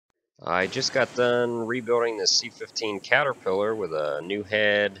I just got done rebuilding the C15 Caterpillar with a new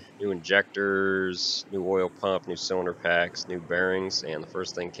head, new injectors, new oil pump, new cylinder packs, new bearings, and the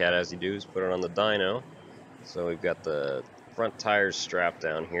first thing Cat has you do is put it on the dyno. So we've got the front tires strapped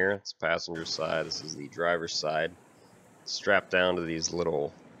down here. It's passenger side, this is the driver's side. It's strapped down to these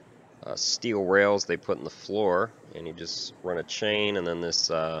little steel rails they put in the floor, and you just run a chain and then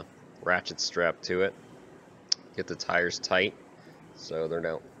this ratchet strap to it. Get the tires tight so they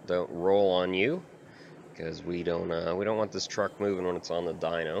don't roll on you, because we don't want this truck moving when it's on the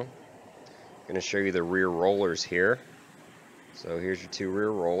dyno. I'm going to show you the rear rollers here. So here's your two rear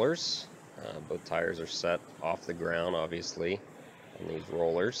rollers. Both tires are set off the ground, obviously, on these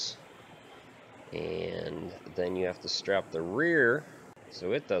rollers. And then you have to strap the rear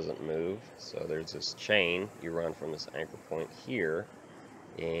so it doesn't move. So there's this chain you run from this anchor point here,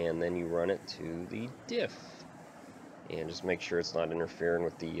 and then you run it to the diff. And just make sure it's not interfering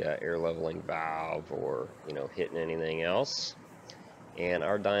with the air leveling valve or hitting anything else. And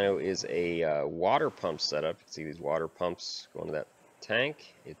our dyno is a water pump setup. You can see these water pumps going to that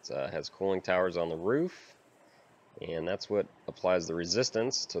tank. It has cooling towers on the roof, and that's what applies the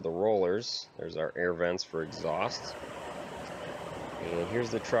resistance to the rollers. There's our air vents for exhaust. And here's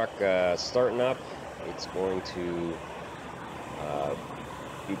the truck starting up. It's going to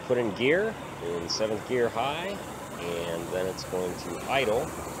be put in gear, in 7th gear high, and then it's going to idle,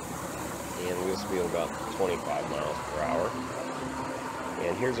 and wheel speed about 25 miles per hour.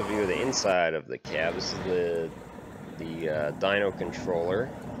 And here's a view of the inside of the cab. This is the dyno controller.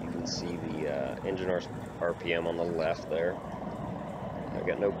 You can see the engine RPM on the left there. I've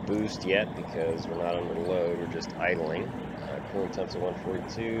got no boost yet because we're not under load, we're just idling. Coolant temps at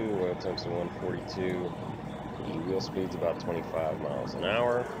 142, oil temps at 142. The wheel speed's about 25 miles an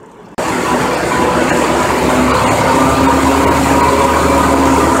hour.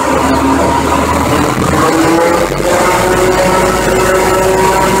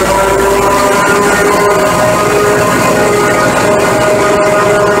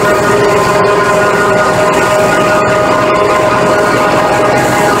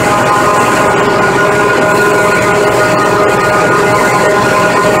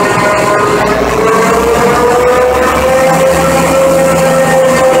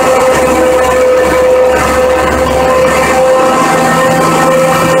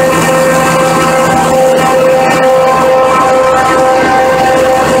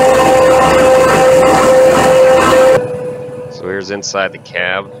 Inside the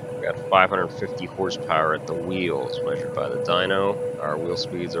cab, we've got 550 horsepower at the wheels measured by the dyno. Our wheel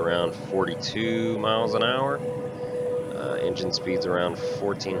speed's around 42 miles an hour. Engine speed's around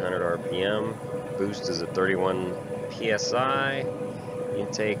 1400 RPM. Boost is at 31 PSI.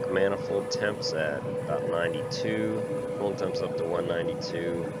 Intake manifold temps at about 92. Coolant temps up to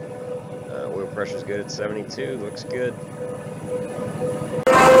 192. Oil pressure's good at 72. Looks good.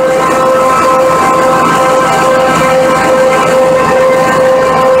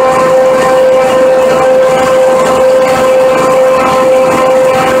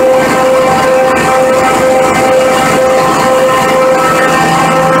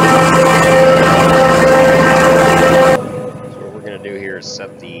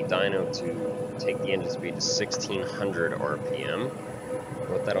 Set the dyno to take the engine speed to 1600 RPM.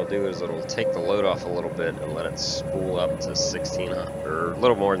 What that'll do is it'll take the load off a little bit and let it spool up to 1600, or a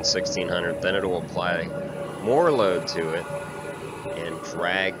little more than 1600. Then it'll apply more load to it and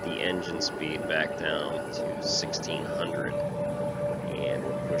drag the engine speed back down to 1600. And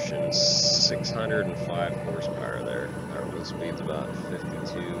we're pushing 605 horsepower there. Our wheel speed's about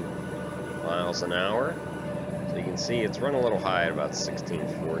 52 miles an hour. So you can see it's run a little high at about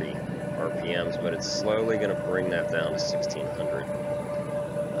 1640 RPMs, but it's slowly going to bring that down to 1600.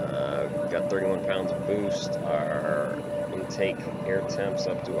 Got 31 pounds of boost. Our intake air temps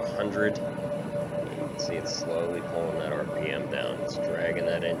up to 100. You can see it's slowly pulling that RPM down. It's dragging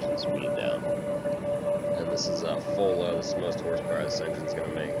that engine speed down. And this is a full load. This is the most horsepower this engine's going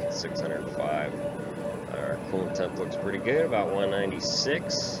to make, 605. Our coolant temp looks pretty good, about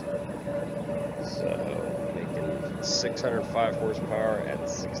 196. So 605 horsepower at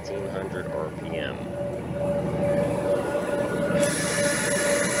 1600 RPM.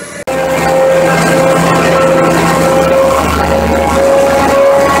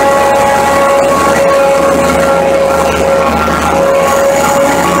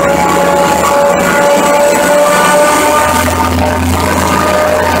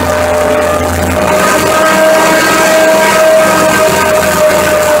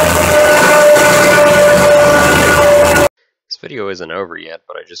 Video isn't over yet,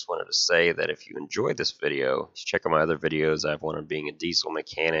 but I just wanted to say that if you enjoyed this video, check out my other videos. I have one on being a diesel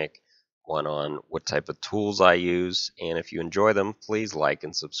mechanic, one on what type of tools I use, and if you enjoy them, please like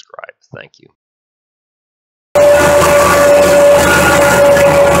and subscribe. Thank you.